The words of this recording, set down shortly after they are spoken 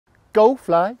Golf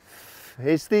life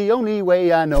is the only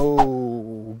way I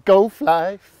know. Golf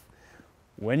life.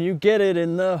 When you get it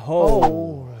in the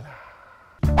hole.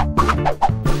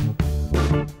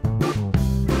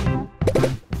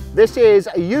 This is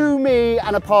you, me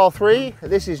and a par 3.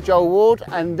 This is Joel Ward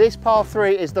and this par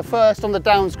 3 is the first on the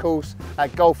Downs course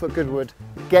at Golf at Goodwood.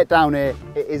 Get down here,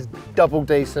 it is double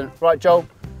decent. Right Joel,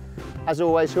 as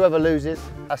always, whoever loses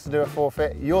has to do a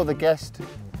forfeit. You're the guest.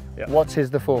 Yep. What is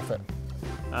the forfeit?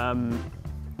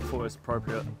 Thought it's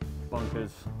appropriate.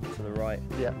 Bunkers to the right.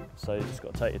 Yeah. So you just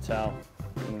got to take your towel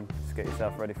and just get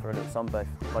yourself ready for a little sunbathe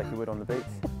like you would on the beach.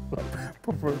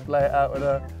 Proper lay it out and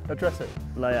address it.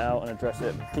 Lay it out and address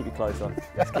it. Keep your clothes on.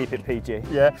 Just keep it PG.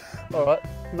 Yeah. All right.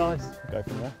 Nice. Go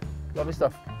from there. Lovely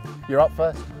stuff. You're up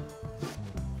first.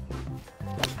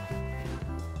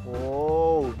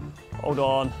 Oh. Hold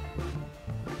on.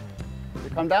 Did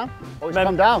it come down? Oh, it's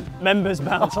come down. Members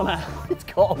bounce on that. It's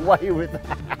got away with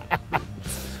that.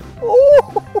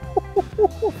 Oh,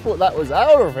 thought that was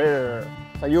out of here.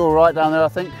 So you're all right down there, I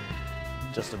think?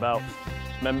 Just about.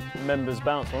 Members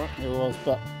bounce, wasn't it? It was,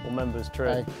 but... Or members tree.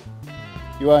 Hey,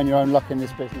 you earn your own luck in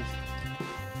this business.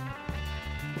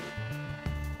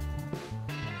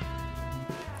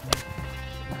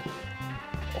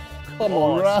 Oh, come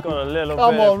on round. It's got a little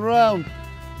come on round.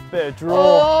 Bit of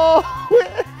draw.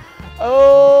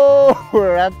 Oh,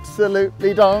 we're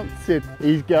absolutely dancing.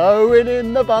 He's going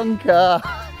in the bunker.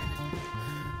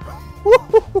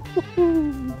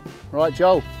 Right,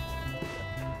 Joel.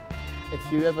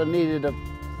 If you ever needed a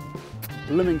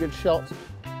blooming good shot,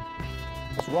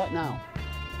 it's right now.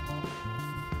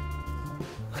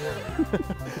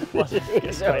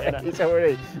 It's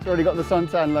already got the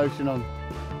suntan lotion on.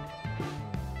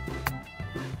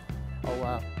 Oh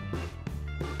wow.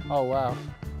 Oh wow.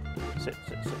 Sit.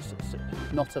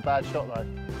 Not a bad shot though.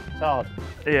 It's hard.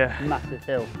 Yeah. Massive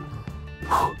hill.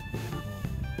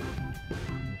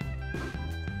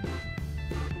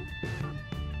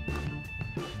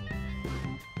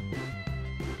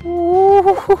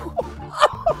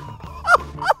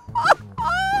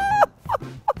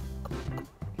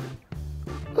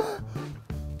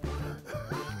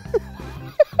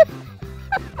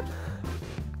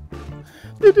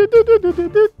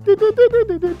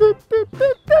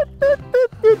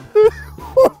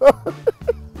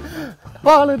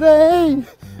 Holiday,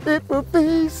 it would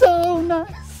be so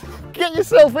nice. Get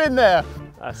yourself in there.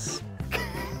 That's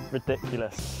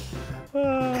ridiculous.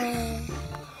 No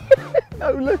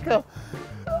looker.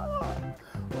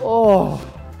 Oh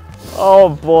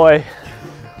boy.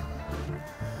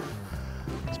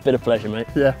 It's been a pleasure, mate.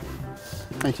 Yeah.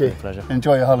 Thank you. Pleasure.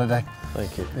 Enjoy your holiday.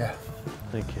 Thank you. Yeah.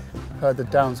 Thank you. Heard the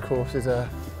Downs course is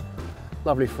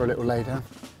lovely for a little lay down.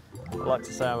 I like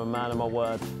to say I'm a man of my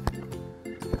word.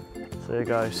 So here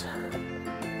goes.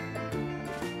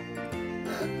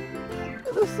 Look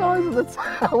at the size of the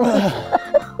tower.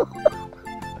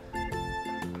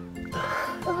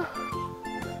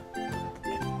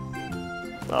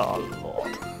 Oh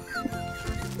Lord.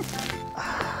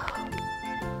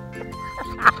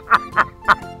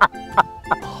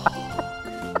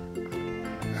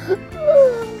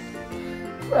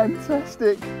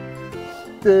 Fantastic.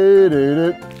 Do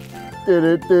do do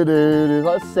do do do.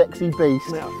 Like a sexy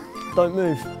beast. Now, don't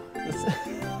move.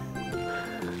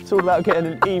 It's all about getting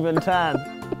an even tan.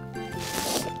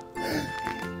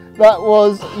 That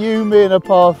was you, me and a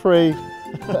par 3.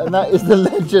 And that is the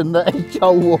legend that is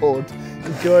Joel Ward,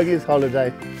 enjoying his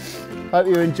holiday. Hope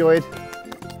you enjoyed.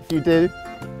 If you do,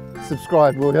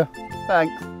 subscribe, will you?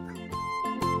 Thanks.